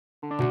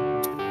And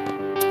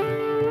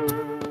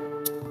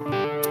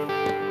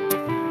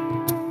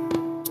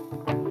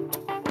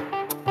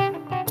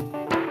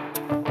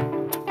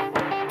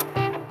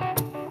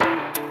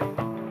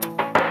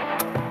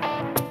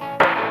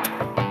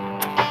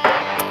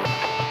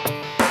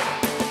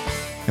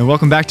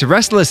welcome back to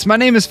Restless. My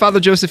name is Father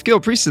Joseph Gill,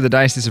 priest of the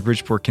Diocese of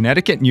Bridgeport,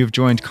 Connecticut, and you've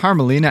joined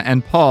Carmelena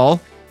and Paul,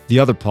 the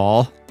other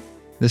Paul.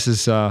 This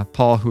is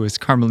Paul, who is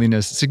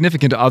Carmelina's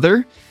significant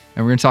other,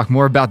 and we're going to talk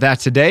more about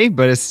that today.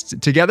 But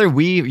together,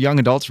 we young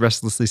adults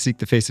restlessly seek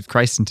the face of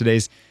Christ in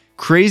today's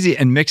crazy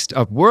and mixed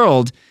up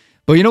world.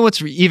 But you know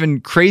what's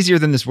even crazier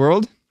than this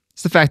world?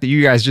 It's the fact that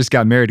you guys just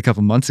got married a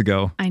couple months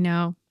ago. I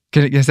know.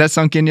 Has that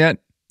sunk in yet?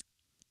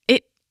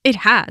 It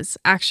has,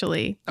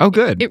 actually. Oh,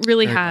 good. It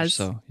really Very much has.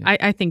 so, yeah.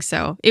 I think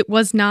so. It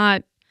was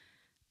not,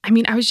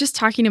 I was just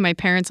talking to my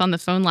parents on the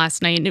phone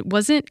last night, and it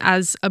wasn't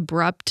as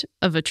abrupt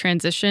of a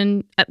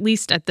transition, at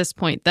least at this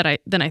point, than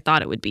I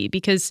thought it would be.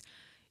 Because,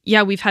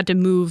 yeah, we've had to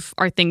move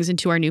our things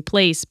into our new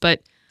place,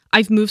 but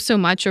I've moved so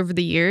much over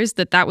the years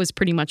that was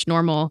pretty much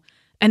normal.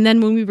 And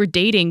then when we were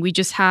dating, we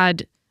just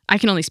had, I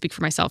can only speak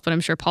for myself, but I'm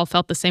sure Paul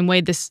felt the same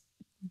way, this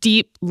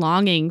deep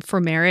longing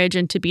for marriage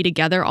and to be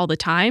together all the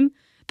time.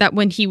 That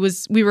when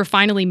we were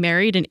finally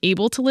married and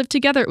able to live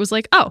together, it was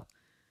like, oh,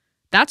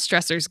 that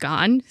stressor's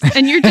gone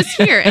and you're just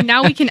here. And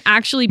now we can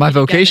actually be My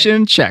together.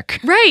 vocation,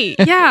 check. Right.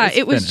 Yeah.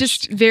 It was finished.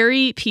 just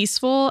very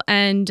peaceful.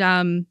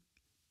 And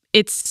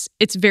it's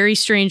very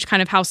strange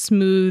kind of how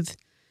smooth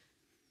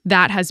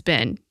that has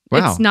been.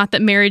 Wow. It's not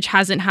that marriage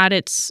hasn't had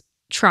its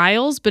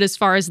trials, but as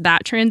far as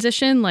that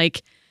transition,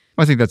 like,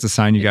 I think that's a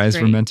sign you guys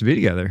were great. meant to be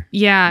together.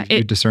 yeah,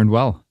 You discerned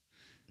well.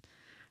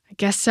 I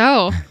guess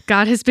so.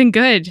 God has been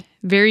good.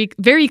 Very,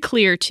 very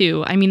clear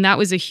too. I mean, that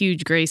was a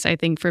huge grace, I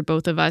think, for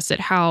both of us at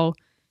how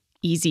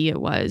easy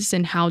it was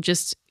and how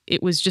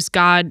it was just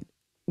God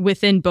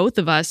within both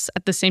of us.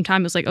 At the same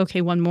time, it was like, okay,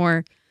 one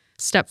more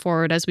step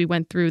forward as we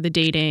went through the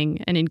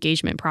dating and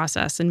engagement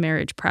process and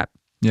marriage prep.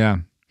 Yeah.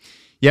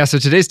 Yeah, so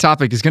today's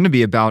topic is going to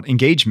be about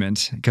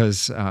engagement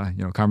because,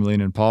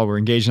 Carmelina and Paul were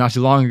engaged not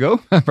too long ago,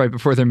 right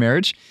before their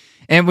marriage.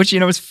 And which,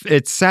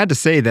 it's sad to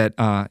say that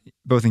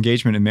both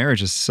engagement and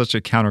marriage is such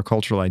a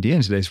countercultural idea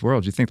in today's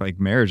world. You think like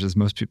marriage is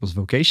most people's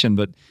vocation,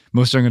 but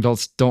most young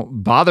adults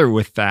don't bother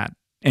with that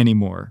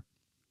anymore,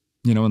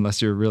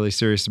 unless you're really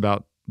serious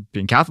about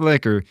being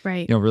Catholic or,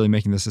 Right. really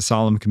making this a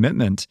solemn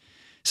commitment.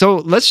 So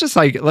let's just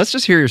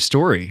hear your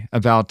story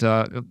about,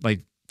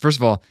 first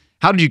of all,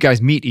 how did you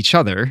guys meet each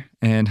other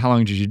and how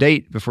long did you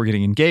date before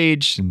getting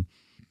engaged? And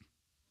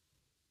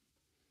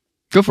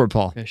go for it,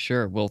 Paul. Okay,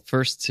 sure. Well,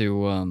 first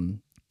to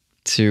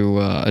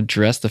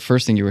address the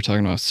first thing you were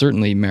talking about,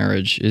 certainly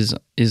marriage is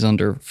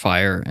under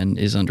fire and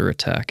is under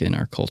attack in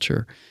our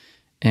culture.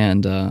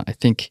 And I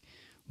think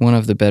one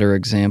of the better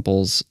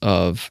examples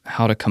of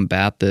how to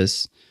combat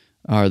this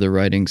are the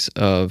writings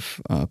of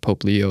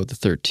Pope Leo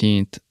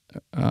XIII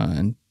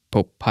and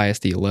Pope Pius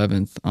XI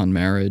on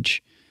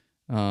marriage.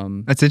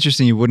 That's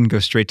interesting. You wouldn't go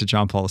straight to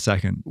John Paul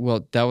II.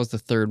 Well, that was the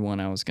third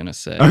one I was going to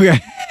say. Okay.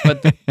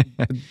 But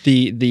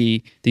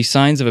the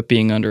signs of it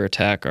being under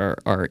attack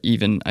are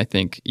even, I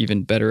think,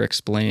 even better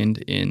explained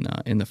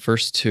in the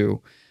first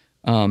two,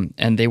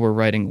 and they were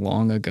writing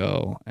long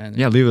ago. And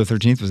Yeah, Leo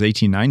XIII was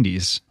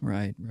 1890s.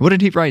 right. What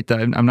did he write that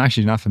I'm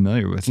actually not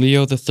familiar with?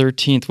 Leo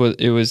XIII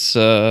was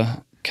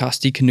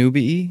Casti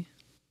Connubii.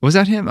 Was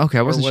that him? Okay,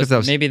 I wasn't sure if that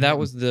was. maybe that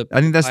was the.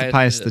 I think that's the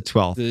Pius the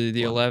 12th. The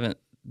 11th.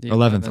 The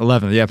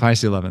 11th. Yeah, Pius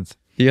the 11th.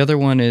 The other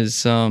one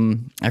is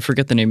I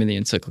forget the name of the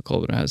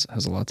encyclical, but it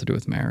has a lot to do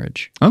with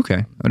marriage.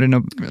 Okay, I didn't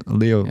know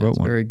Leo Yeah, wrote it's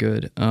one. very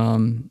good.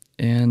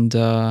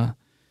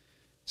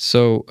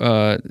 So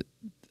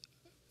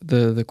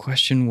the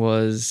question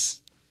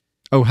was,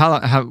 Oh,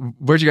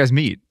 where'd you guys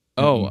meet?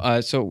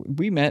 so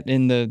we met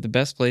in the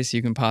best place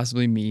you can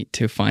possibly meet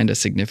to find a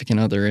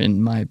significant other,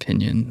 in my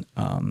opinion.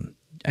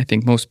 I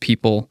think most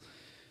people,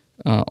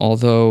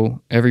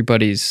 although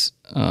everyone's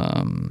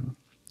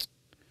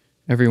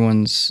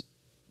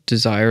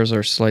desires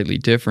are slightly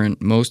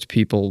different, most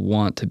people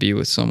want to be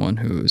with someone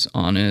who's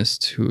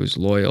honest, who's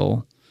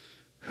loyal,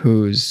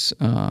 who's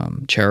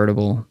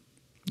charitable.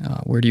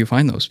 Where do you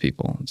find those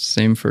people?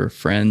 Same for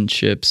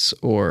friendships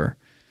or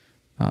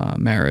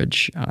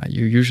marriage.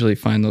 You usually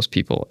find those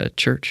people at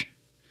church.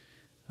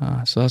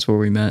 So that's where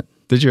we met.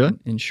 Did you?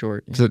 In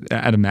short. Was it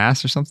at a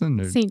mass or something?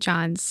 Or? St.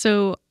 John's.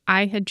 So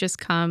I had just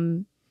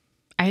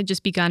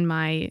begun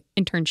my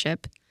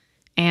internship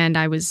and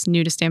I was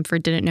new to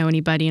Stanford, didn't know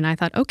anybody. And I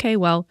thought, okay,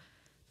 well,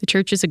 the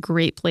church is a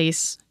great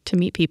place to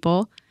meet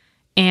people.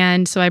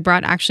 And so I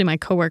brought actually my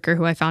coworker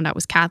who I found out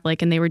was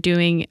Catholic, and they were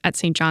doing at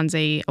St. John's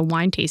a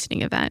wine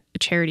tasting event, a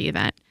charity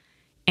event.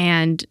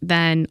 And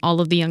then all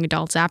of the young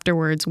adults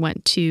afterwards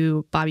went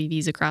to Bobby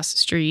V's across the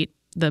street,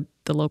 the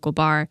local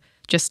bar,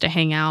 just to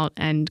hang out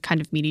and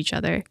kind of meet each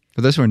other.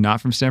 For those who are not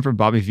from Stanford,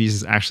 Bobby V's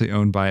is actually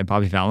owned by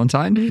Bobby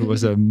Valentine, who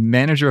was a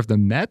manager of the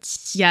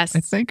Mets, Yes.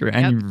 I think,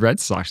 and Red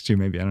Sox too,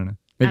 maybe. I don't know.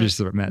 Maybe just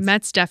the Mets.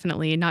 Mets,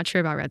 definitely. Not sure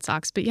about Red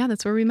Sox, but yeah,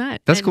 that's where we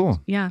met. That's And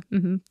cool. Yeah.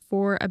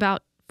 For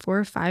about 4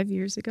 or 5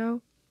 years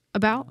ago.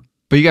 About.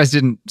 But you guys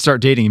didn't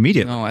start dating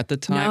immediately. No, at the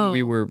time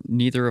No.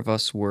 neither of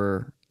us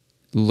were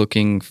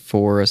looking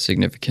for a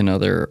significant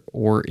other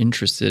or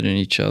interested in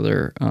each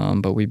other,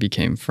 but we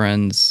became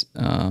friends,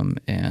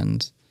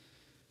 and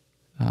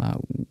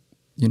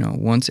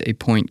once a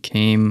point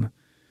came,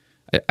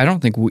 I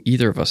don't think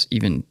either of us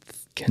even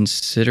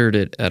considered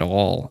it at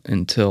all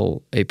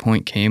until a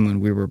point came when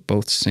we were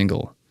both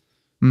single.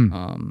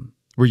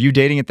 Were you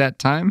dating at that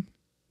time,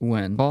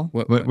 When? Paul?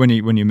 What? When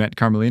you met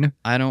Carmelena?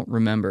 I don't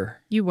remember.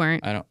 You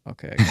weren't. I don't.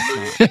 Okay, I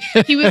guess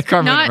not. He was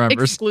Carmelina not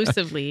remembers.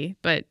 exclusively,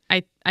 but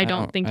I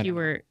don't think I you don't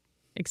were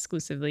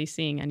exclusively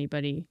seeing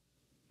anybody.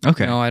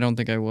 Okay. No, I don't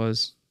think I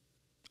was.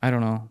 I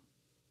don't know.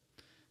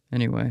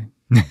 Anyway.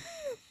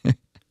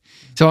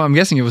 So I'm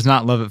guessing it was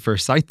not love at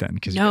first sight then,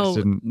 because you No. guys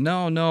didn't.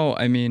 No.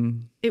 I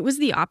mean, It was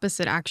the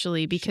opposite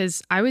actually,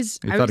 because I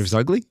thought he was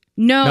ugly?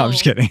 No, No, I'm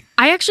just kidding.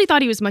 I actually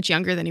thought he was much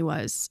younger than he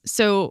was.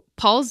 So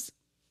Paul's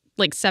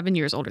like 7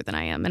 years older than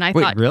I am, and I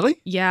Wait, thought,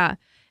 really? yeah,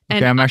 Okay,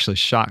 and I'm actually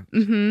shocked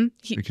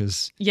he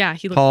because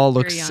looks Paul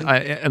very looks.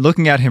 young.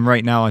 Looking at him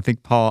right now, I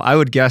think Paul. I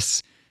would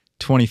guess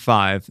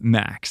 25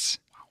 max.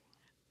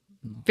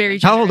 very.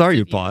 How old generous are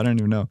you, of Paul? I don't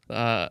even know.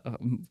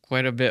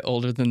 quite a bit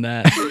older than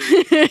that.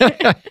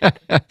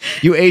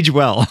 You age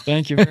well.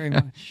 Thank you very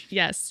much.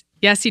 Yes,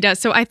 he does.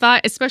 So I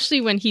thought,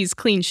 especially when he's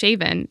clean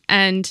shaven,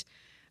 and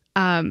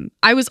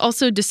I was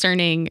also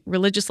discerning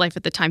religious life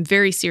at the time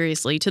very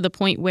seriously, to the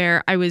point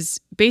where I was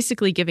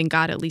basically giving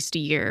God at least a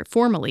year.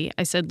 Formally,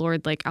 I said,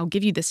 Lord, like, I'll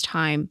give you this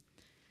time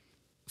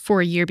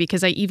for a year,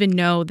 because I even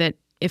know that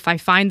if I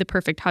find the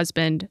perfect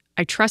husband,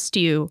 I trust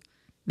you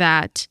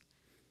that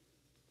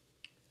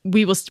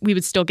we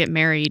would still get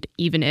married,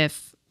 even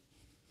if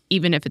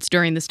it's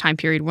during this time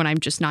period when I'm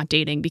just not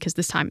dating, because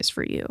this time is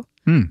for you.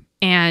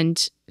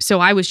 And so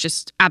I was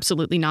just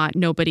absolutely not,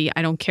 nobody.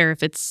 I don't care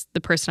if it's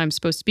the person I'm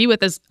supposed to be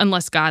with,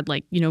 unless God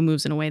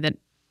moves in a way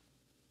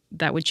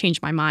that would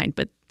change my mind.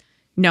 But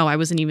no, I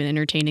wasn't even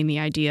entertaining the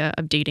idea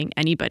of dating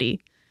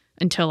anybody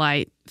until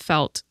I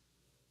felt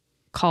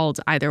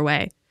called either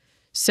way.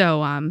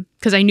 So,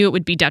 because I knew it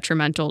would be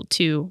detrimental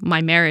to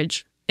my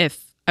marriage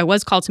if I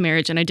was called to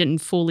marriage and I didn't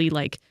fully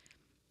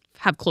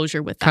have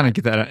closure with that. Kind of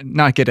get that,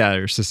 not get out of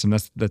your system.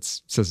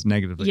 That's says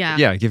negatively.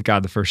 Yeah. Give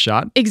God the first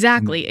shot.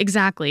 Exactly.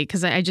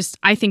 Because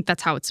I think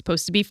that's how it's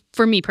supposed to be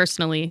for me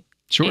personally.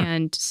 Sure.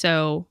 And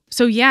so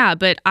yeah.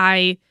 But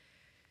I've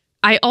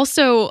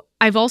also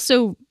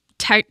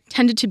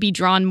tended to be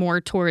drawn more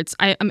towards.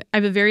 I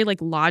have a very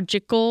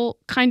logical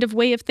kind of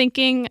way of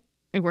thinking.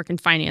 I work in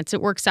finance.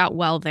 It works out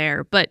well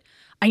there. But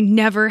I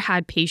never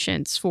had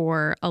patience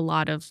for a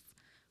lot of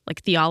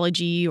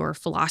theology or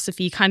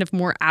philosophy, kind of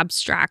more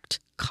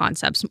abstract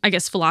concepts. I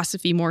guess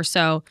philosophy more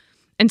so.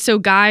 And so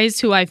guys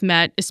who I've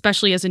met,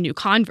 especially as a new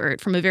convert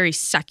from a very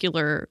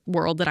secular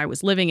world that I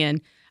was living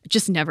in, I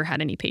just never had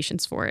any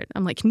patience for it.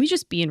 I'm like, can we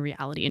just be in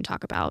reality and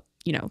talk about,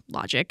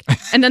 logic?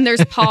 And then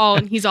there's Paul,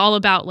 and he's all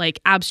about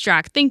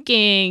abstract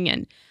thinking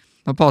and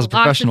Well, Paul's a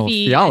professional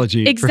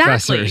theology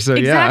professor. So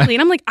exactly.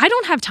 And I'm like, I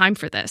don't have time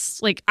for this.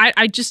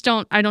 I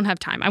don't have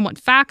time. I want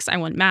facts. I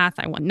want math.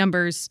 I want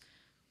numbers.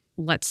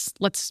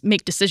 Let's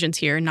make decisions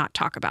here and not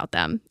talk about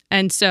them.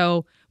 And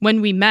so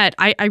when we met,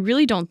 I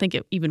really don't think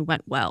it even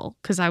went well,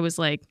 because I was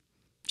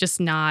just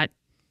not.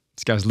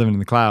 This guy's living in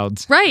the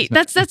clouds. Right.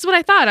 That's what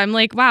I thought. I'm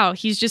like, wow,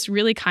 he's just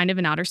really kind of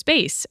in outer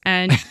space.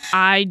 And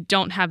I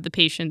don't have the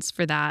patience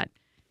for that.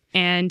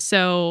 And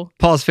so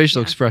Paul's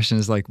facial expression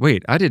is like,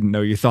 wait, I didn't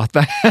know you thought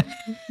that.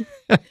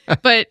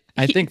 but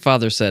I think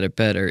Father said it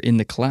better. In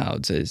the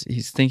clouds,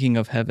 he's thinking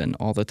of heaven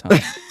all the time.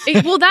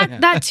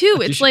 that too.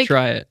 You It's should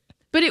try it.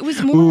 but it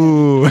was more.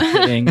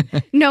 Ooh.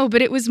 No,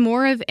 but it was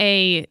more of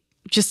a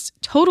just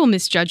total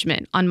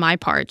misjudgment on my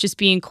part, just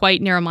being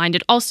quite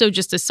narrow-minded. Also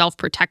just a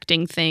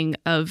self-protecting thing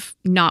of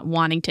not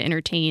wanting to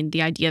entertain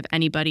the idea of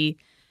anybody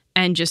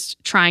and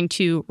just trying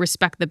to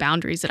respect the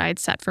boundaries that I had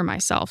set for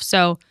myself.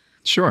 So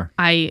Sure.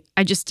 I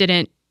just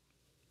didn't.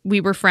 We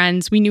were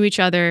friends. We knew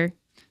each other.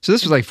 So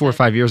this was 4 or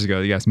 5 years ago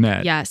that you guys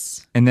met.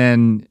 Yes. And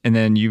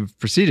then you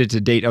proceeded to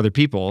date other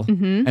people.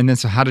 Mm-hmm. And then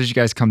so how did you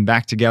guys come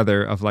back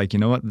together of you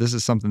know what, this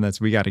is something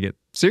we got to get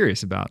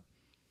serious about?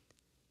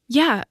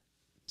 Yeah.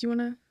 Do you want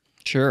to?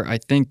 Sure. I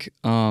think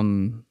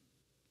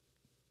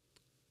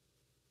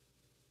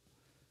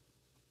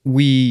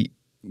we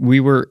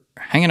were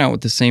hanging out with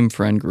the same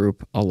friend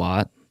group a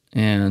lot,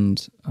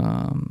 and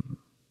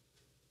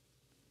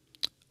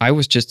I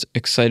was just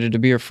excited to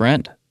be her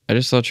friend. I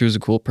just thought she was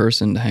a cool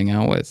person to hang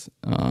out with.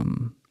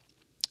 And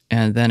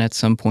then at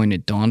some point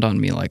it dawned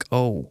on me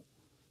oh,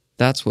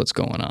 that's what's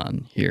going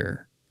on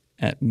here.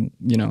 And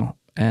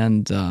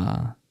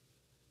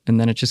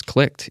then it just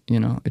clicked,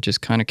 it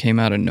just kind of came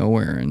out of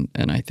nowhere.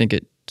 And I think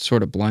it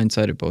sort of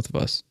blindsided both of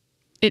us.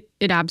 It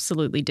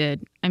absolutely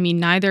did. I mean,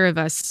 neither of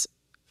us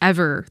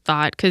ever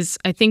thought, because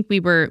I think we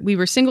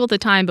were single at the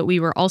time, but we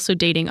were also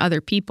dating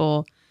other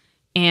people,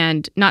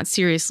 and not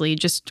seriously,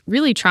 just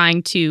really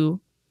trying to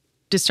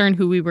discern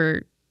who we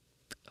were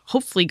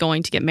hopefully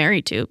going to get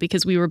married to,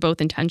 because we were both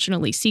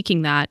intentionally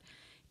seeking that.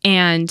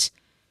 And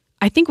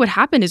I think what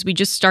happened is we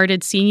just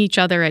started seeing each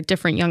other at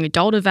different young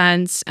adult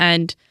events,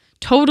 and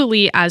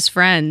totally as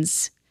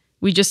friends,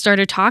 we just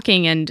started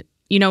talking. And,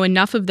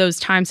 enough of those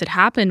times had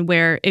happened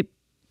where it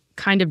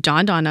kind of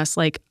dawned on us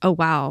like, oh,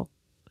 wow,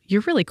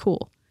 you're really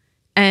cool.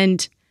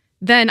 And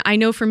then I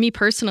know for me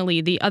personally,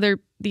 the other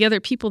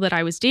people that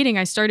I was dating,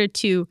 I started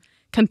to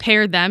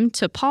compare them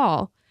to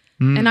Paul.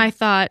 And I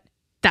thought,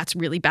 that's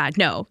really bad.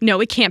 No,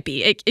 it can't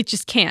be. It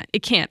just can't.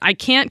 It can't. I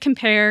can't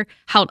compare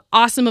how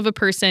awesome of a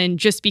person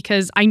just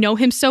because I know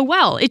him so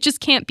well. It just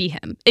can't be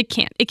him. It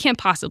can't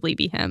possibly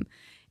be him.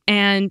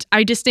 And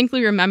I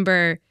distinctly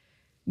remember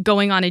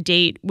going on a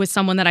date with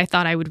someone that I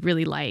thought I would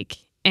really like.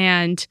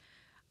 And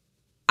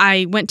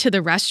I went to the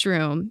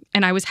restroom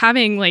and I was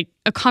having like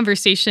a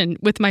conversation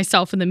with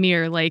myself in the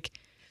mirror, like,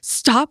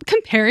 stop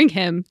comparing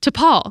him to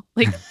Paul.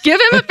 Like,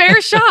 give him a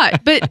fair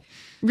shot. But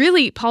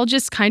really, Paul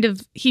just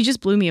he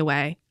just blew me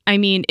away. I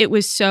mean, it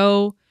was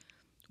so,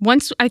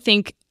 once I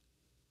think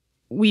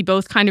we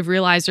both kind of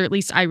realized, or at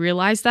least I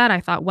realized that, I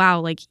thought, wow,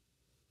 like,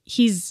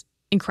 he's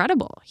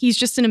incredible. He's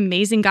just an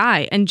amazing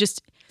guy. And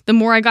just the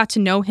more I got to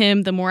know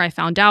him, the more I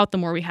found out, the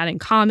more we had in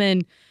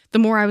common, the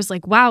more I was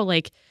like, wow,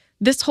 like,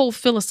 this whole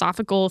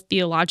philosophical,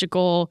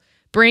 theological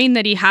brain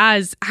that he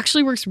has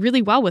actually works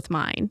really well with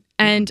mine.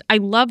 And I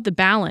love the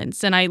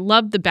balance. And I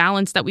love the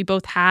balance that we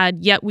both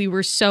had, yet we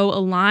were so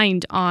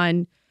aligned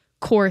on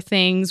core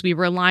things. We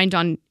were aligned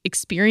on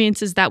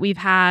experiences that we've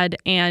had,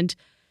 and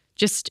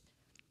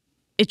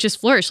it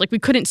just flourished. Like, we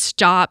couldn't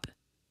stop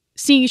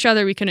seeing each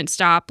other. We couldn't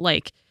stop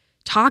like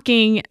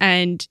talking,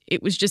 and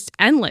it was just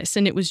endless,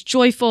 and it was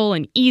joyful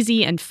and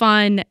easy and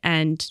fun,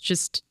 and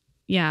just,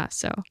 yeah.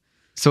 So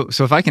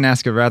if I can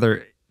ask a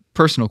rather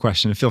personal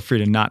question, and feel free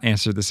to not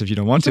answer this if you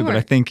don't want to, but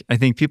I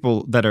think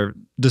people that are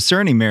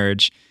discerning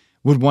marriage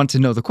would want to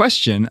know the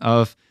question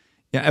of,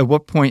 at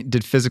what point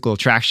did physical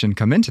attraction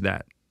come into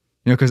that?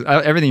 Because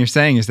everything you're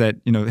saying is that,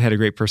 they had a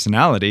great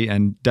personality,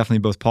 and definitely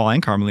both Paul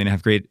and Carmelena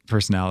have great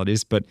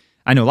personalities, but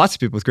I know lots of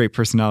people with great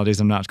personalities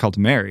I'm not called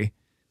to marry.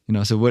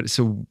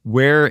 So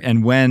where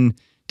and when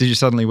did you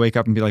suddenly wake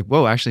up and be like,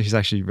 whoa, actually, she's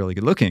actually really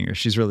good looking, or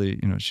she's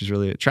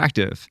really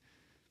attractive?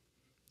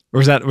 Or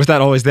was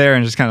that always there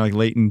and just kind of like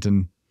latent?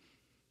 And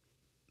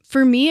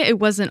for me, it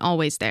wasn't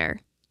always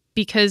there,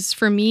 because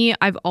for me,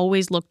 I've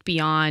always looked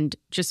beyond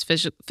just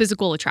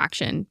physical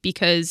attraction,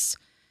 because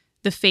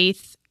the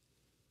faith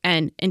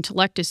and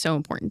intellect is so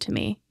important to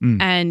me.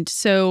 And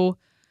so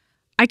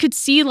I could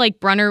see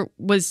like Brunner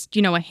was,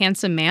 a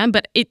handsome man,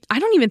 but I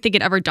don't even think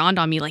it ever dawned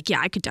on me like,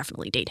 yeah, I could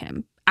definitely date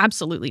him.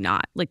 Absolutely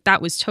not. Like,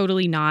 that was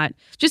totally not,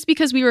 just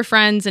because we were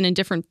friends and in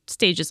different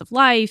stages of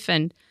life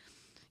and,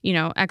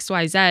 X,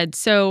 Y, Z.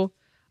 So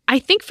I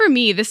think for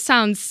me, this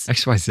sounds...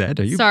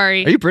 XYZ?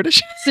 Sorry. Are you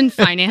British? It's in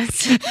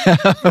finance.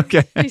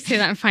 Okay. I say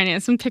that in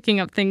finance. I'm picking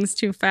up things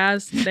too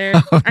fast there.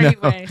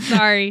 Anyway,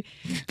 sorry.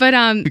 But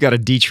we got to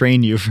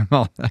detrain you from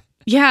all that.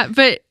 Yeah,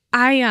 but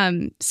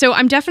so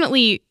I'm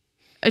definitely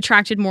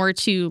attracted more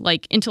to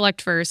like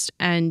intellect first,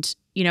 and,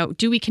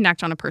 do we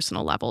connect on a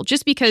personal level?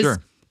 Just because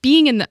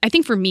I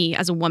think for me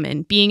as a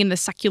woman, being in the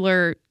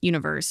secular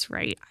universe,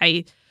 right?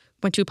 I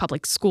went to a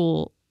public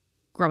school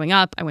growing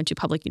up. I went to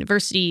public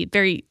university,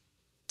 very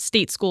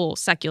state school,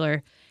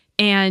 secular.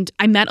 And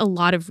I met a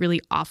lot of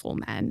really awful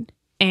men,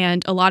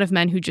 and a lot of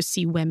men who just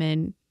see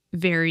women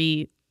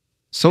very...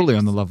 solely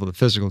on the level of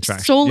physical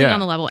attraction. Solely on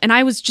the level. And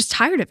I was just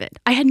tired of it.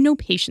 I had no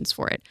patience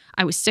for it.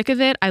 I was sick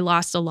of it. I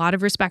lost a lot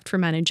of respect for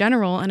men in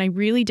general. And I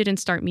really didn't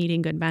start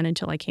meeting good men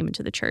until I came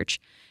into the church.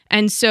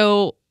 And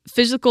so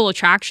physical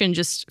attraction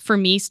just, for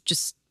me,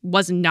 just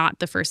was not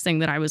the first thing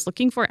that I was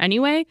looking for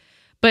anyway.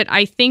 But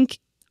I think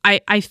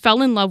I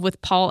fell in love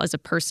with Paul as a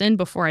person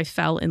before I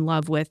fell in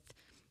love with,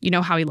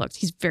 how he looked.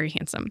 He's very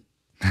handsome.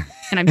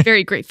 And I'm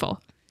very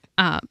grateful.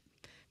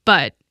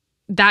 But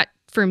that,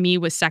 for me,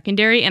 was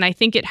secondary. And I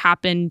think it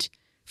happened,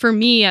 for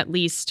me at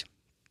least,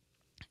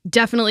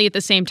 definitely at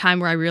the same time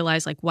where I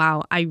realized like,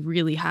 wow, I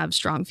really have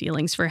strong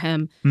feelings for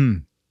him.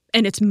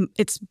 And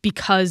it's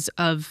because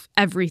of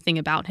everything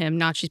about him,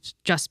 not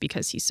just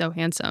because he's so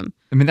handsome.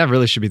 I mean, that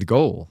really should be the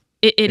goal.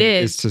 It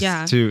is,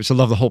 to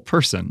love the whole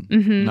person,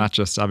 not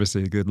just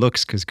obviously good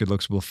looks, because good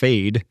looks will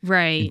fade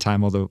in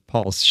time, although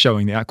Paul's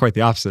showing quite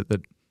the opposite,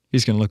 that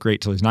he's going to look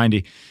great till he's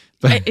 90.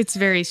 But it's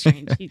very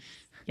strange. He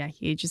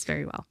ages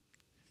very well.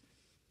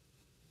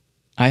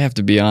 I have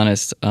to be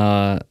honest,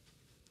 I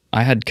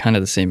had kind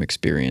of the same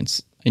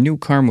experience. I knew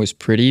Carm was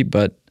pretty,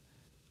 but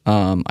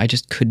I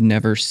just could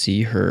never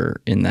see her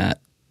in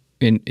that,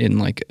 in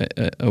like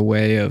a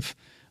way of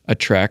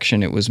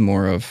attraction. It was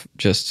more of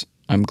just,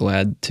 I'm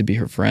glad to be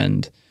her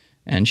friend,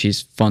 and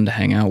she's fun to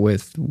hang out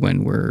with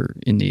when we're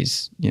in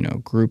these,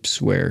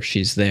 groups where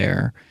she's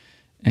there.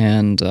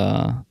 And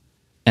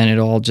it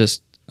all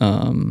just,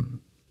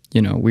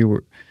 we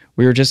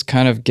were just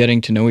kind of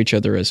getting to know each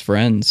other as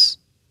friends.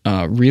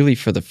 Really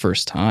for the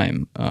first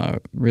time,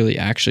 really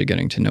actually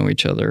getting to know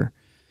each other.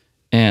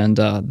 And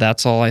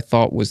that's all I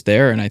thought was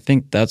there. And I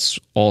think that's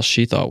all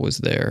she thought was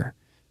there.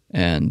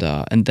 And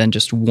then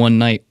just one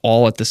night,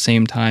 all at the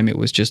same time, it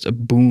was just a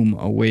boom,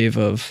 a wave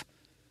of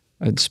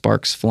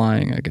sparks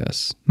flying, I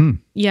guess.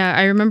 Yeah,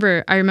 I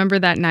remember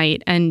that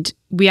night, and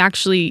we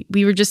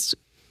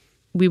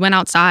went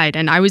outside,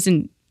 and I was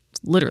in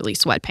literally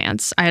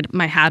sweatpants. I had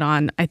my hat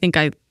on. I think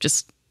I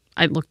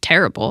looked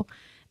terrible,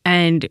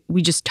 and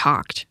we just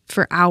talked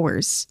for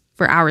hours.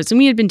 And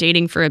we had been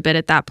dating for a bit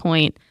at that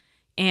point,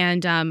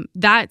 and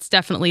that's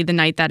definitely the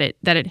night that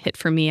it hit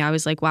for me. I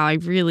was like, wow,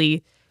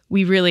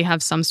 we really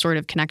have some sort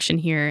of connection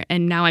here.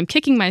 And now I'm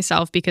kicking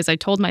myself because I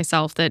told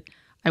myself that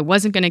I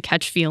wasn't going to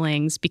catch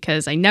feelings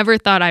because I never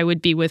thought I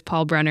would be with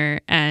Paul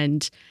Brenner.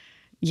 And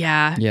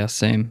yeah,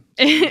 Same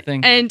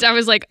thing. And I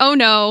was like, oh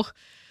no,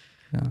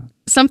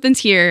 something's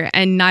here,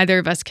 and neither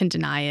of us can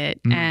deny it.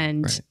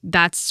 And right.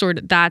 that's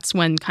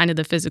when kind of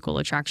the physical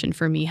attraction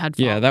for me had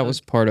followed. Yeah, that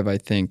was part of, I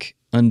think,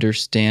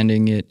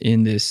 understanding it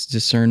in this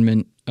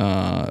discernment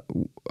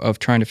of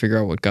trying to figure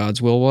out what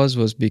God's will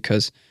was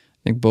because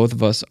I think both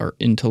of us, our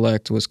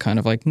intellect was kind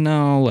of like,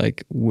 no,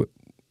 like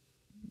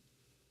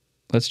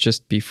let's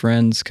just be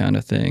friends kind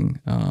of thing.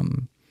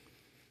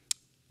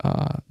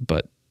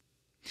 But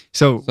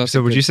so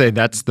would you say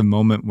that's the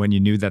moment when you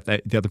knew that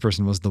the other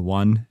person was the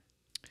one?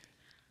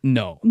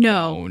 No.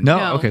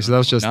 Okay, so that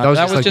was just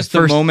the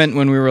first moment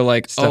when we were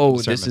like, oh,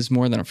 discernment. this is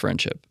more than a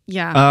friendship.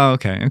 Yeah. Oh,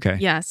 okay.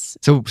 Yes.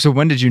 So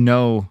when did you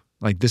know,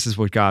 like, this is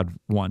what God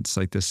wants,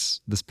 like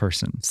this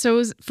person?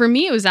 So for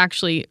me, it was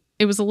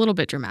a little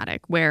bit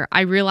dramatic where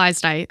I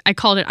realized I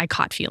called it, I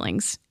caught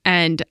feelings.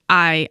 And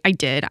I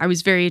did. I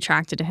was very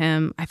attracted to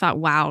him. I thought,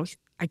 wow,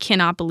 I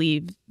cannot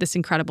believe this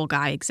incredible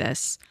guy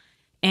exists.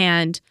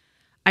 And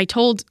I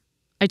told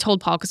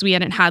Paul, because we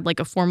hadn't had like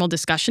a formal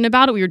discussion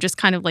about it. We were just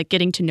kind of like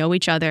getting to know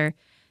each other.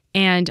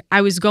 And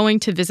I was going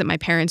to visit my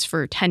parents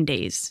for 10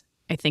 days,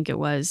 I think it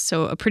was.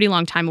 So a pretty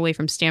long time away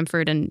from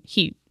Stamford. And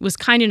he was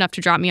kind enough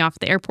to drop me off at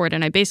the airport.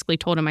 And I basically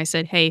told him, I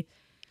said, hey,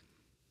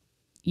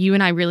 you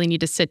and I really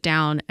need to sit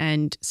down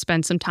and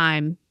spend some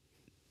time.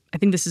 I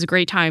think this is a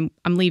great time.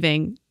 I'm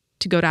leaving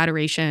to go to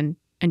adoration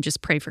and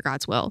just pray for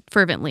God's will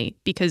fervently,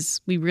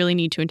 because we really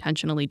need to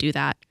intentionally do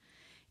that.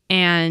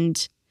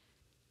 And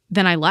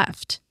then I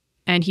left.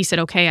 And he said,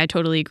 okay, I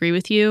totally agree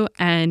with you.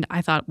 And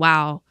I thought,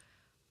 wow,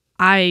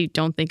 I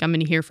don't think I'm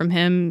going to hear from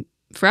him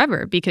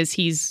forever, because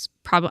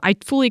I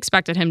fully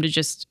expected him to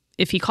just,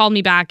 if he called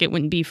me back, it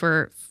wouldn't be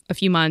for a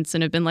few months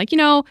and have been like,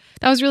 that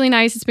was really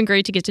nice. It's been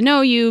great to get to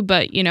know you.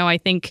 But, I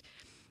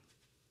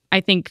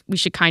think we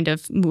should kind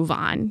of move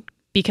on,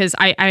 because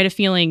I had a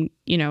feeling,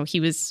 he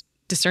was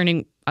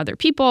discerning other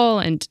people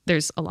and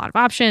there's a lot of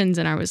options.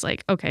 And I was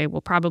like, okay,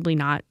 well, probably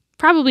not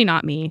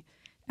me.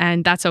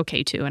 And that's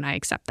okay too. And I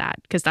accept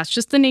that, because that's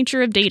just the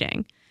nature of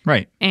dating.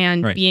 Right.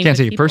 And right. being You can't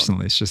take people. it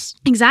personally. It's just.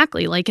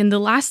 Exactly. Like, and the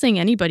last thing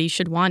anybody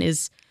should want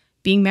is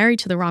being married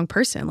to the wrong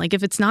person. Like,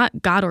 if it's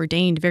not God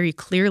ordained very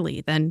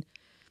clearly, then,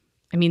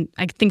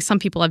 I think some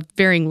people have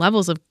varying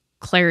levels of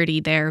clarity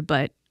there,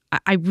 but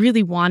I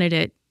really wanted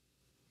it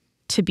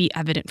to be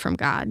evident from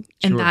God.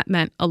 And that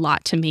meant a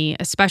lot to me,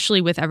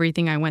 especially with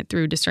everything I went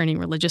through discerning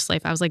religious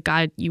life. I was like,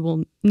 God, you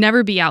will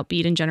never be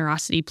outbeat in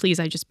generosity. Please,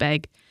 I just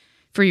beg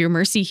for your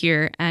mercy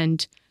here,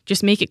 and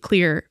just make it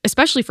clear,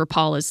 especially for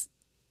Paul as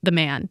the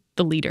man,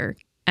 the leader.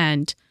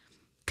 And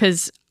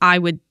because I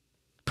would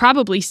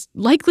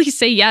likely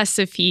say yes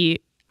if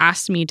he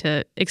asked me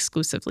to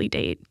exclusively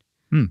date.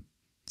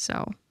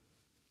 So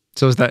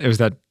it was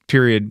that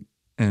period,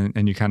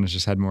 and you kind of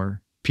just had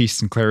more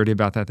peace and clarity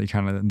about that you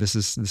kind of,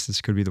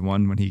 this could be the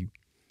one when he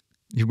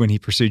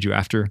pursued you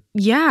after a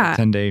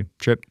 10-day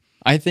trip.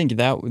 I think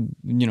that,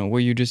 what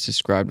you just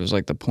described was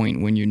like the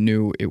point when you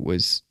knew it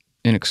was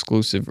an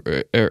exclusive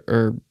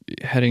or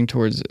heading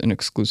towards an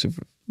exclusive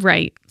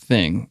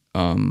thing.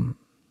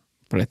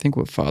 But I think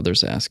what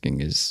Father's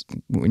asking is,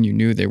 when you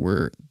knew they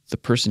were the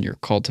person you're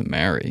called to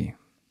marry,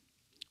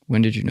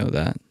 when did you know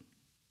that?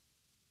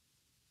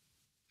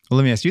 Well,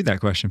 let me ask you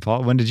that question,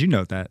 Paul. When did you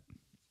know that?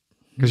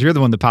 Because you're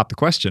the one that popped the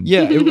question.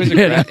 Yeah,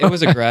 it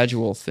was a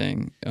gradual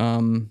thing.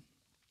 And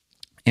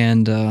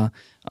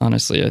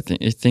honestly, I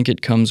think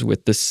it comes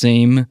with the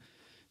same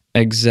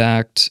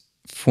exact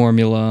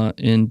formula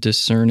in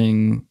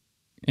discerning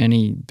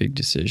any big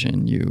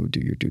decision. You do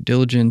your due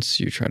diligence,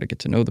 you try to get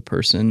to know the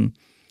person.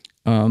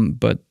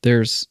 But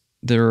there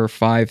are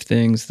 5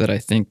 things that I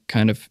think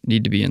kind of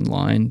need to be in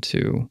line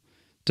to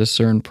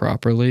discern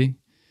properly.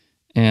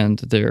 And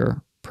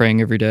they're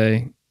praying every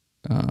day,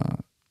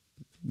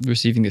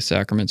 receiving the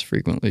sacraments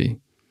frequently,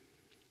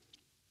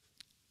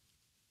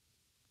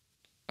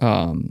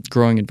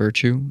 growing in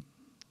virtue,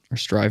 or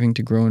striving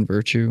to grow in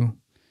virtue,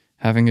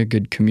 having a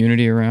good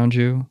community around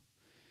you,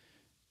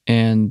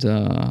 and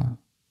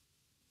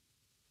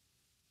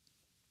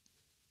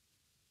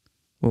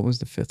what was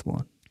the 5th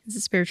one? Is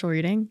it spiritual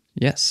reading?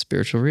 Yes,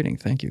 spiritual reading.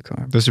 Thank you,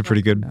 Carm. Those are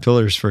pretty good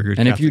pillars for a good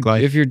Catholic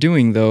life. If you're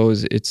doing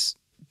those,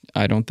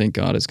 I don't think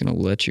God is going to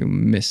let you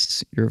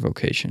miss your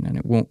vocation, and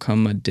it won't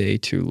come a day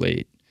too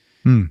late.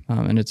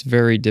 And it's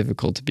very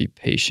difficult to be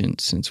patient,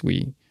 since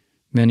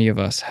many of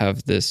us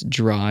have this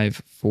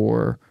drive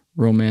for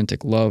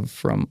romantic love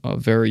from a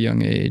very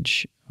young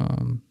age.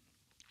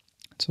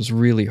 So it's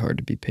really hard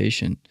to be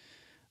patient.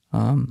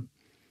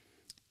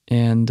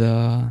 And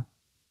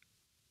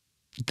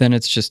then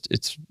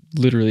it's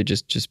literally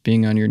just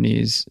being on your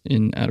knees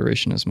in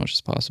adoration as much as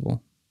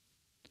possible.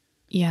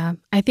 Yeah.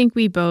 I think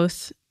we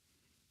both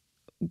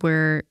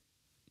were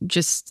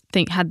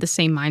had the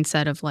same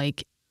mindset of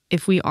like,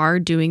 if we are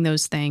doing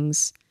those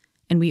things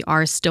and we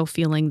are still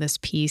feeling this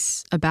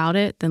peace about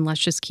it, then let's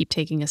just keep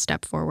taking a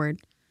step forward.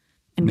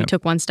 And we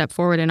took one step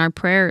forward, and our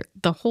prayer,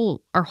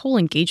 our whole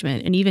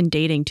engagement, and even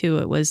dating too,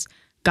 it was,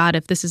 God,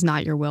 if this is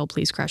not your will,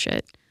 please crush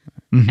it.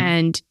 Mm-hmm.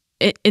 And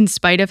in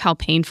spite of how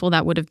painful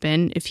that would have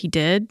been, if he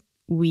did,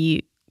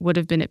 we would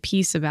have been at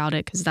peace about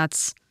it, because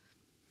that's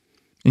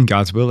in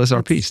God's will is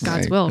our peace.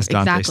 God's will, as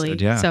Dante exactly.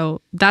 said, yeah.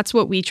 So that's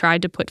what we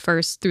tried to put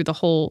first through the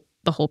whole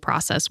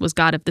process was,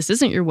 God, if this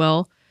isn't your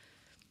will,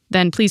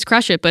 then please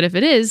crush it. But if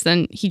it is,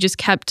 then he just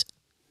kept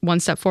one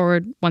step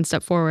forward, one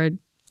step forward,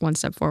 one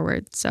step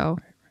forward. So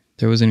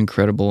there was an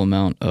incredible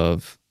amount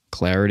of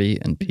clarity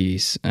and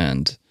peace,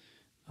 and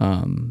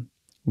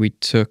we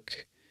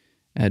took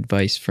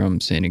advice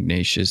from St.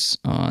 Ignatius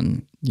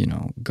on,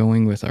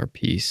 going with our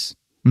peace,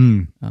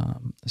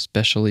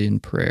 especially in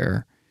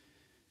prayer.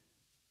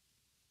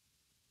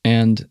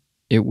 And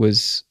it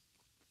was,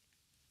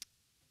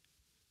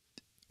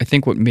 I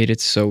think what made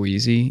it so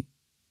easy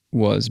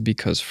was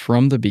because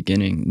from the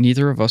beginning,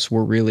 neither of us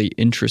were really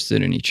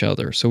interested in each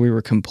other. So we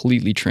were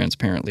completely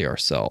transparently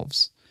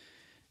ourselves.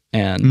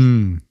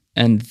 And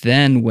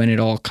then when it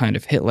all kind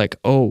of hit, like,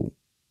 oh,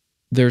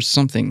 there's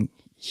something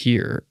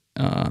here,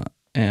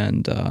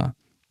 and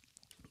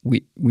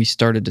we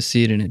started to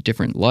see it in a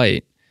different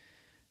light,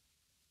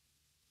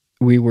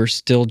 we were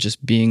still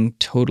just being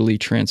totally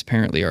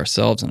transparently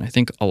ourselves. And I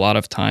think a lot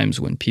of times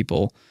when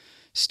people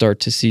start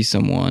to see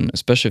someone,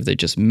 especially if they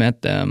just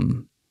met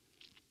them,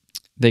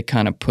 they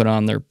kind of put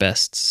on their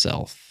best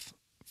self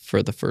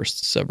for the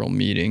first several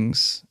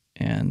meetings.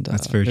 And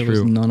that's very there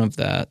true. was none of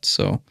that.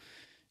 So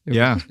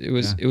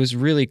it was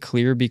really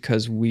clear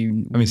because we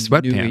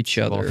knew each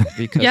other.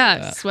 Because of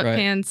that,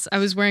 sweatpants. Right? I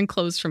was wearing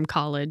clothes from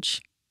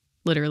college,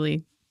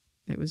 literally.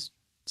 It was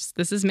just,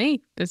 this is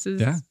me. This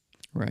is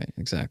right,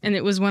 exactly. And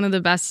it was one of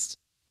the best,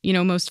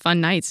 most fun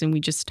nights, and we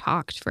just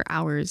talked for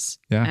hours.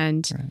 Yeah,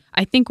 and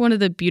I think one of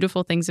the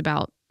beautiful things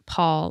about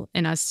Paul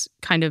and us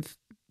kind of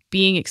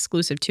being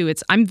exclusive too,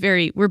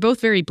 we're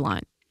both very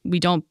blunt. We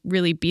don't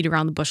really beat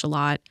around the bush a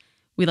lot.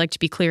 We like to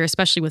be clear,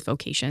 especially with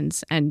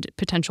vocations and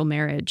potential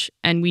marriage.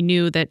 And we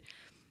knew that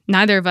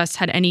neither of us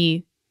had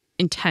any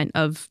intent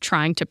of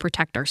trying to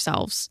protect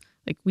ourselves.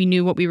 Like, we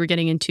knew what we were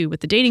getting into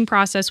with the dating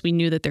process. We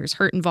knew that there's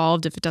hurt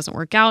involved if it doesn't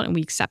work out, and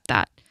we accept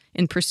that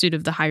in pursuit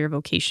of the higher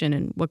vocation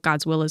and what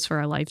God's will is for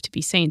our life, to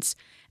be saints.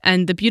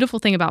 And the beautiful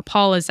thing about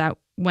Paul is that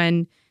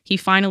when he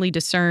finally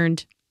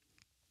discerned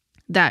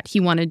that he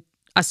wanted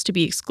us to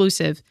be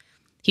exclusive,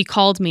 he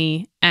called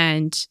me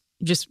and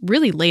just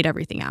really laid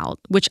everything out,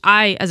 which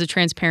I, as a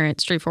transparent,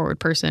 straightforward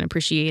person,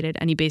 appreciated.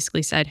 And he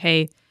basically said,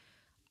 hey,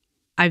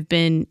 I've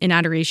been in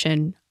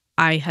adoration.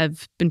 I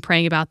have been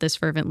praying about this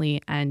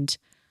fervently, and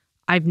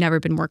I've never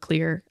been more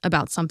clear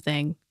about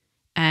something.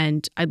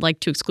 And I'd like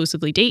to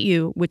exclusively date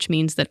you, which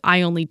means that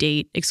I only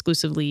date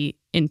exclusively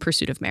in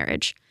pursuit of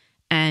marriage.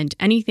 And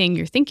anything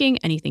you're thinking,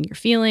 anything you're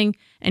feeling,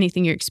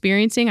 anything you're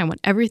experiencing, I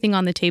want everything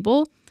on the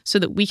table so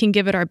that we can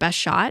give it our best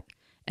shot,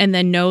 and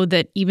then know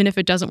that even if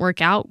it doesn't work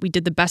out, we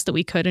did the best that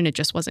we could and it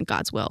just wasn't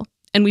God's will.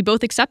 And we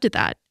both accepted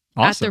that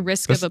at the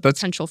risk of a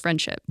potential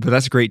friendship. But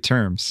that's great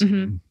terms.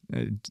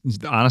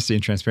 Mm-hmm. Honesty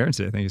and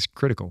transparency, I think, is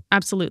critical.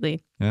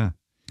 Absolutely. Yeah.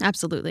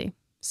 Absolutely.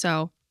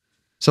 So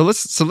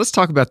let's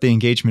talk about the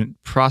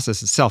engagement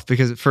process itself,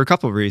 because for a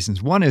couple of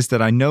reasons. One is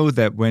that I know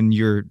that when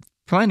you're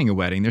planning a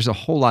wedding, there's a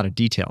whole lot of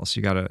details.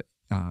 You got to,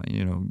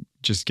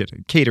 just get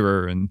a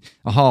caterer and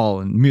a hall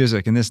and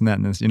music and this and that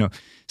and this,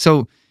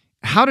 So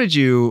how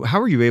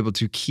were you able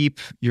to keep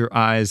your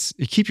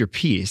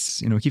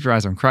peace, keep your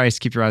eyes on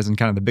Christ, keep your eyes on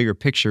kind of the bigger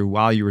picture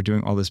while you were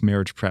doing all this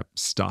marriage prep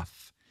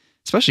stuff?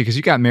 Especially because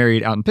you got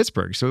married out in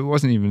Pittsburgh. So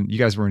you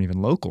guys weren't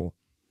even local.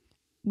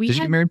 Did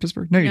you get married in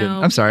Pittsburgh? No, you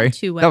didn't. I'm sorry.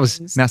 That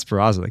was Matt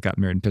Speranza that got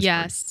married in Pittsburgh.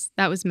 Yes,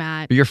 that was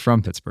Matt. But you're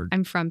from Pittsburgh.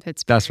 I'm from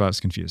Pittsburgh. That's why I was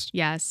confused.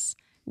 Yes.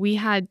 We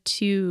had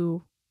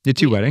two... You had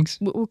two weddings?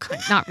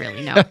 Not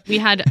really, no. We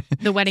had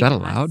the wedding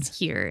allowed?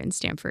 Here in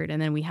Stamford,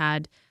 and then we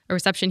had a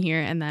reception here,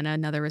 and then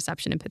another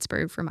reception in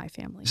Pittsburgh for my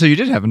family. So you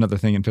did have another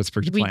thing in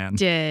Pittsburgh to plan. We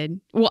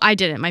did. Well, I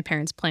didn't. My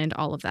parents planned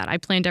all of that. I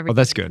planned everything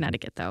that's good. in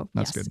Connecticut, though.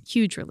 That's good.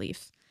 Huge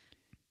relief.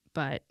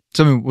 But...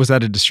 So, I mean, was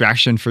that a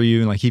distraction for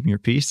you in like keeping your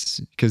peace?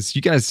 Because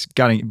you guys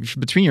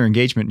between your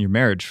engagement and your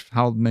marriage,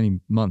 how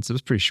many months? It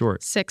was pretty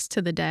short. 6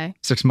 to the day.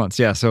 6 months,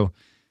 yeah. So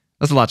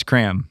that's a lot to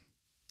cram.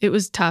 It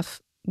was tough.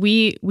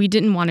 We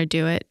didn't want to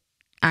do it.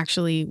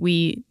 Actually,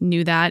 we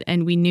knew that,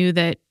 and we knew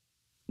that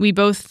we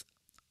both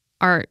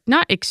are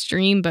not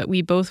extreme, but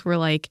we both were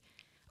like,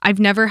 I've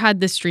never had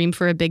this dream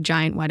for a big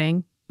giant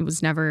wedding. It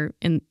was never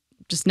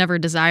a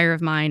desire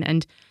of mine,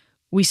 and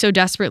we so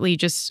desperately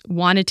just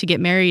wanted to get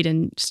married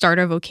and start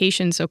our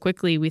vocation so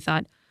quickly. We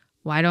thought,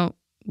 why don't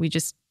we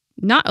just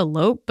not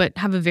elope, but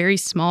have a very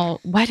small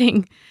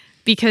wedding,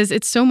 because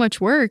it's so much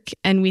work.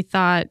 And we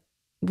thought,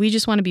 we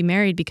just want to be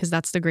married because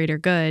that's the greater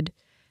good.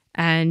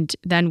 And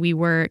then we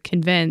were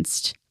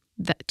convinced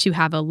that to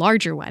have a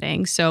larger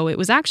wedding. So it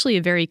was actually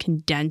a very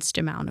condensed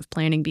amount of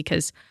planning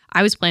because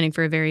I was planning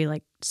for a very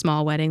like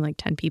small wedding, like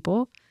 10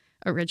 people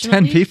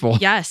originally. 10 people?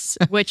 Yes,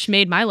 which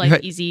made my life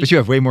easy. But you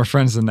have way more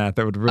friends than that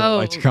would really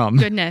like to come.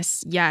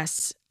 Goodness,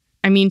 yes.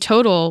 I mean,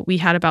 total, we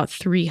had about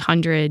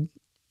 300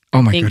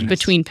 Oh my goodness.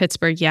 between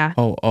Pittsburgh, yeah.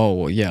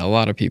 Oh, yeah, a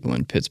lot of people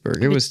in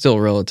Pittsburgh. It was still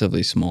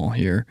relatively small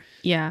here.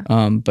 Yeah.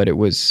 But it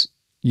was,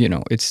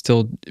 it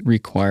still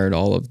required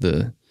all of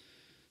the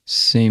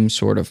same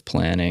sort of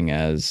planning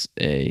as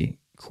a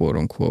quote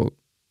unquote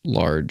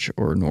large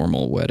or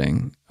normal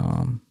wedding.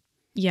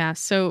 Yeah.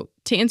 So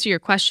to answer your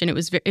question, it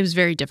was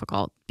very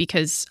difficult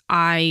because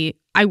I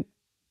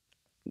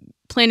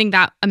planning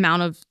that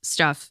amount of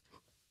stuff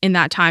in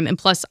that time, and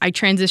plus I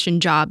transitioned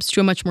jobs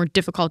to a much more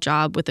difficult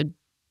job with a.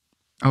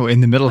 Oh,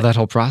 in the middle of that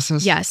whole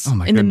process? Yes. Oh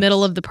my in goodness. the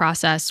middle of the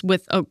process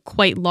with a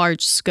quite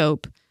large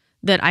scope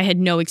that I had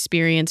no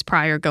experience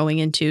prior going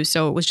into.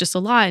 So it was just a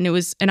lot. And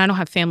I don't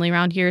have family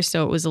around here.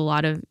 So it was a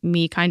lot of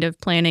me kind of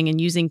planning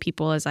and using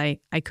people as I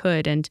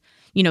could. And,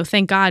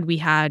 thank God we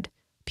had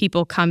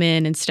people come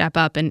in and step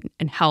up and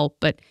help,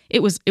 but it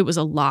was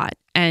a lot.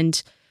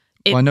 And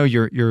well, I know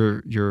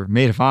your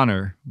maid of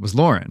honor was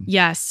Lauren.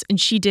 Yes,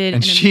 and she did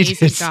an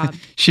amazing job.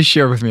 She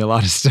shared with me a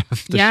lot of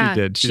stuff that she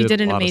did. She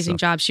did an amazing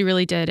job. She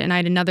really did. And I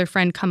had another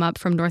friend come up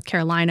from North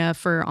Carolina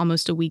for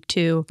almost a week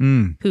too,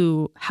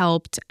 who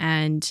helped.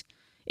 And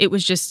it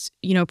was just,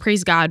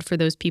 praise God for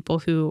those people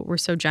who were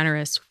so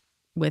generous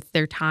with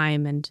their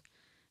time and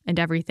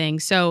everything.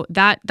 So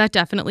that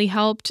definitely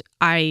helped.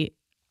 I'm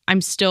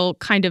still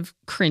kind of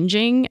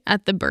cringing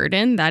at the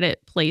burden that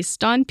it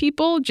placed on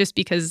people just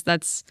because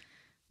that's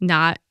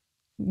not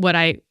what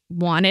I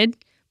wanted,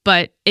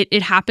 but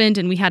it happened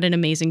and we had an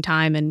amazing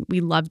time and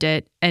we loved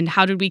it. And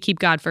how did we keep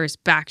God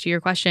first? Back to your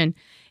question.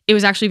 It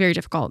was actually very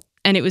difficult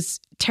and it was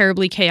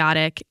terribly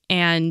chaotic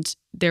and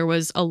there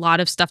was a lot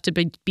of stuff to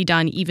be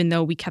done, even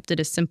though we kept it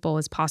as simple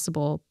as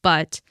possible.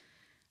 But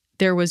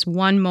there was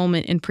one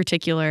moment in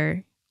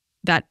particular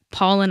that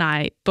Paul and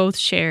I both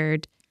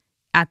shared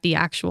at the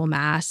actual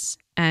Mass.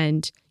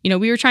 And,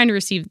 we were trying to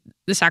receive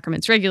the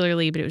sacraments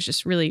regularly, but it was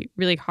just really,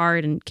 really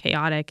hard and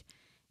chaotic.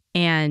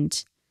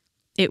 And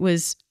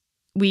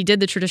we did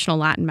the traditional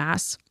Latin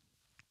Mass.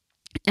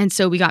 And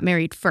so we got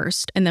married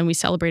first, and then we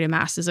celebrated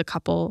Mass as a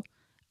couple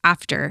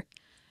after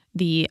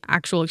the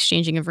actual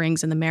exchanging of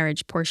rings and the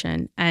marriage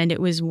portion. And it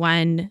was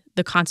when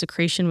the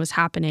consecration was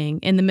happening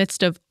in the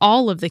midst of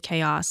all of the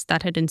chaos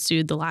that had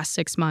ensued the last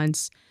 6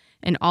 months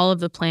and all of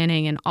the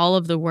planning and all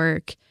of the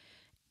work.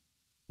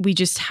 We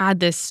just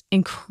had this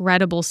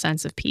incredible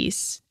sense of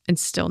peace and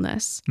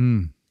stillness.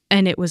 And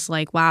it was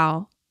like,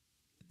 wow,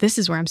 this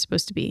is where I'm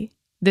supposed to be.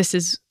 This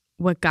is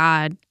what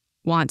God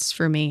wants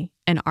for me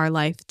and our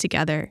life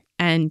together.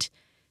 And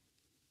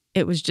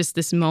it was just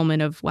this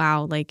moment of,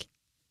 wow, like,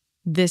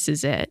 this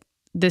is it.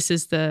 This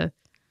is the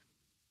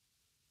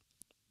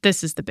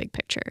big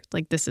picture.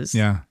 Like, this is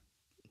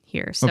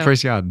here. So well,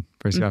 praise God.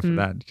 Praise God for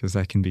that, because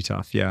that can be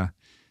tough. Yeah.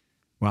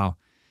 Wow.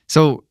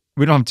 So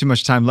we don't have too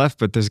much time left,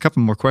 but there's a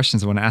couple more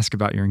questions I want to ask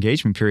about your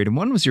engagement period. And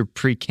one was your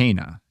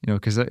pre-Cana,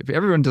 because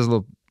everyone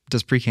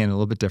does pre-Cana a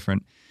little bit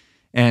different.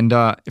 And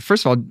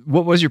first of all,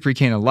 what was your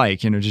pre-Cana like?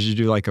 Did you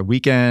do like a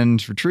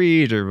weekend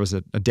retreat, or was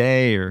it a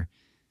day, or?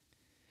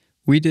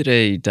 We did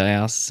a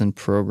diocesan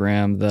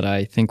program that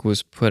I think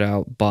was put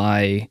out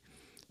by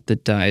the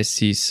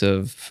Diocese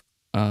of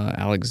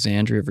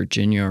Alexandria,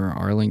 Virginia, or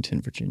Arlington,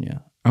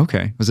 Virginia.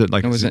 Okay. Was it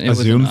like a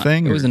Zoom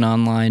thing? It was an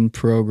online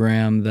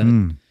program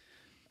that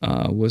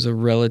was a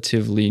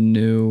relatively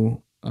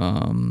new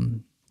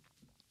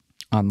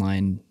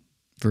online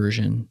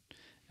version.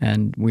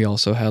 And we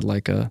also had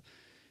like a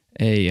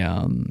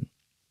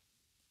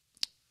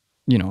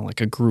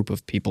group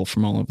of people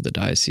from all over the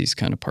diocese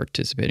kind of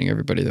participating,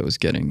 everybody that was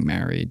getting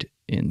married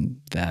in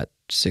that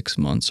 6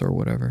 months or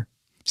whatever.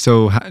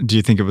 So do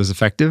you think it was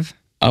effective?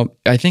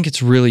 I think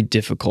it's really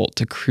difficult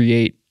to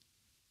create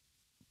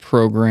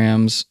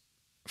programs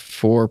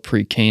for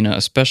pre-Cana,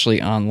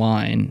 especially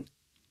online,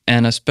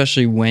 and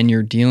especially when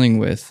you're dealing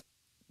with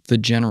the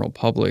general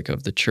public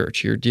of the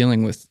church. You're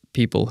dealing with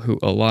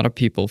a lot of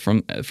people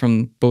from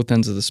both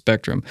ends of the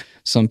spectrum.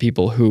 Some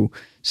people who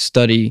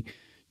study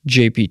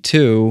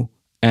JP2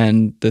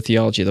 and the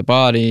theology of the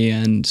body,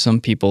 and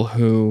some people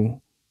who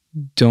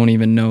don't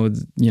even know,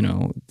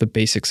 the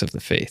basics of the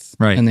faith.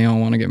 Right. And they all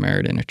want to get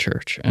married in a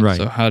church. And right.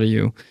 So how do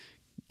you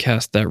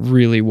cast that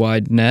really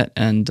wide net?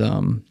 And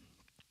the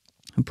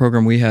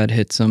program we had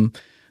hit some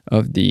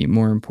of the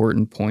more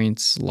important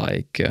points,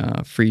 like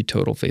free,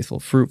 total, faithful,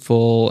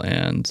 fruitful,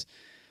 and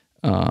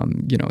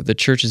the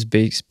church's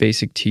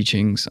basic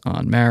teachings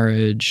on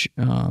marriage,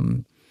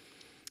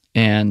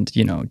 and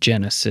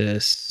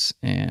Genesis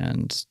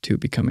and two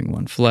becoming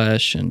one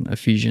flesh, and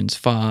Ephesians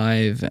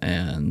 5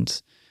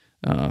 and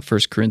 1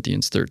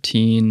 Corinthians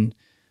 13.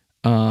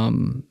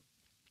 But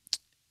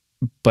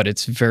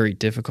it's very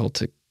difficult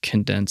to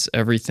condense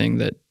everything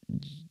that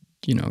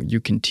you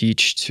can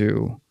teach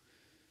to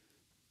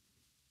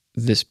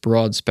this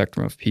broad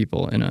spectrum of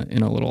people in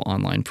a little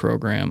online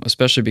program,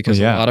 especially because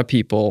a lot of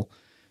people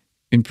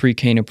in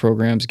pre-Cana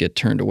programs get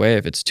turned away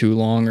if it's too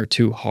long or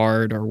too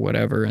hard or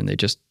whatever, and they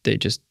just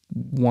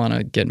want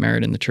to get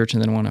married in the church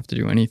and they don't want to have to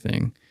do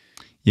anything.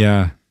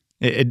 Yeah.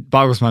 It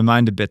boggles my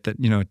mind a bit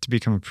that, to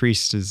become a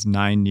priest is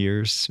 9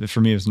 years.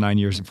 For me, it was 9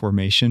 years in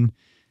formation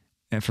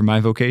and for my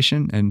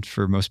vocation, and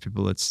for most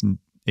people, it's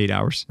 8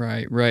 hours.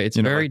 Right. It's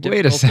very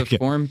difficult to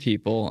form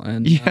people,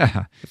 and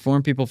to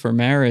form people for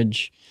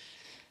marriage.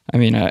 I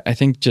mean, I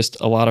think just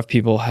a lot of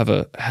people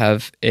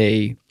have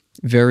a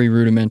very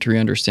rudimentary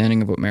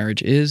understanding of what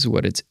marriage is,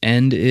 what its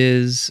end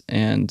is,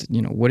 and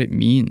what it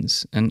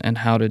means, and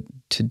how to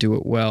do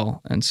it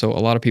well. And so a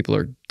lot of people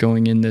are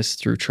going in this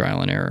through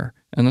trial and error,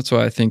 and that's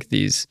why I think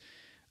these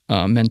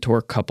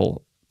mentor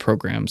couple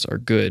programs are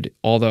good.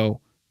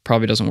 Although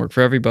probably doesn't work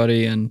for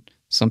everybody, and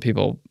some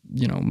people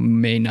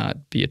may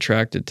not be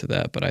attracted to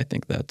that, but I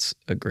think that's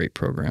a great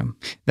program.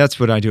 That's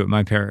what I do at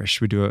my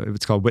parish. We do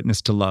it's called Witness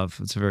to Love.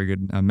 It's a very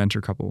good mentor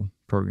couple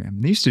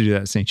program. They used to do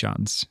that at St.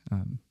 John's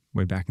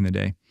way back in the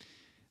day.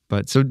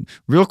 But so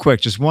real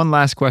quick, just one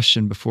last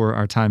question before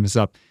our time is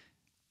up.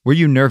 Were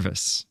you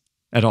nervous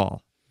at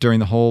all during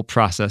the whole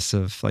process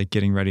of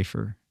getting ready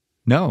for?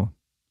 No.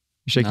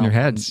 You're shaking your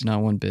heads.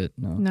 Not one bit.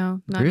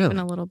 No, not really? even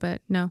a little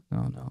bit. No.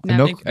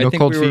 No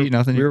cold feet,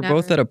 nothing? We were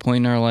both at a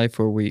point in our life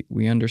where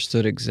we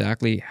understood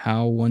exactly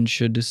how one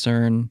should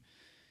discern,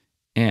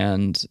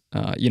 and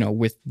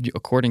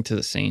according to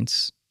the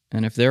saints.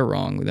 And if they're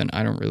wrong, then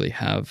I don't really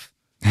have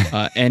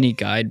any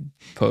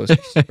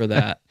guideposts for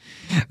that.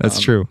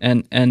 That's true.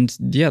 And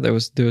there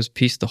was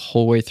peace the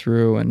whole way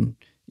through, and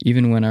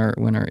even when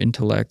our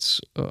intellects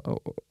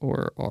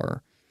or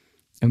our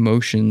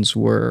emotions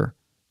were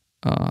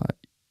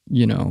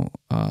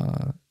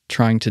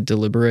trying to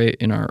deliberate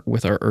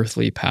with our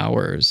earthly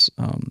powers,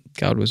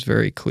 God was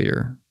very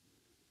clear.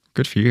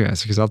 Good for you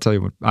guys, because I'll tell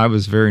you what, I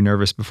was very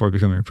nervous before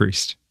becoming a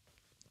priest.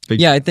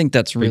 I think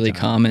that's really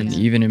common,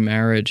 even in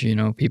marriage.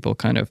 People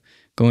kind of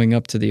going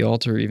up to the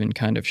altar, even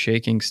kind of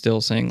shaking,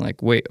 still saying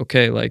wait,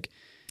 okay,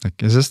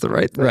 is this the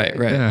right thing? Right.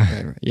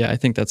 Yeah, I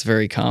think that's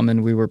very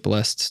common. We were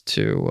blessed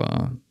to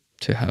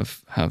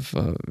have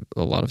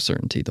a lot of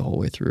certainty the whole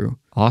way through.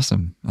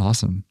 Awesome.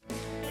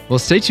 Well,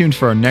 stay tuned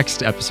for our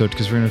next episode,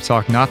 because we're going to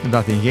talk not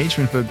about the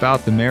engagement, but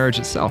about the marriage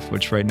itself,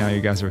 which right now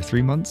you guys are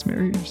 3 months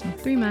married or something?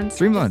 3 months.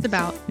 3 months. Just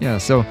about. Yeah,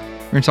 so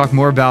we're going to talk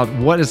more about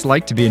what it's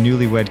like to be a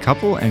newlywed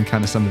couple and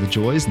kind of some of the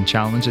joys and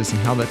challenges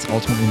and how that's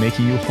ultimately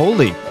making you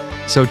holy.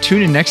 So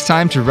tune in next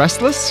time to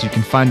Restless. You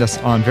can find us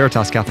on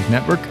Veritas Catholic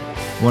Network,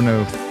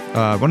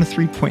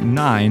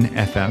 103.9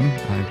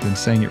 FM. I've been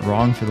saying it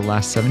wrong for the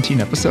last 17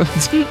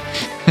 episodes.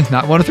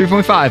 Not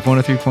 103.5,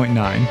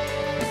 103.9.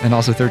 And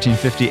also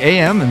 1350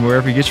 AM and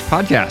wherever you get your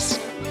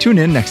podcasts. Tune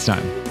in next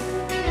time.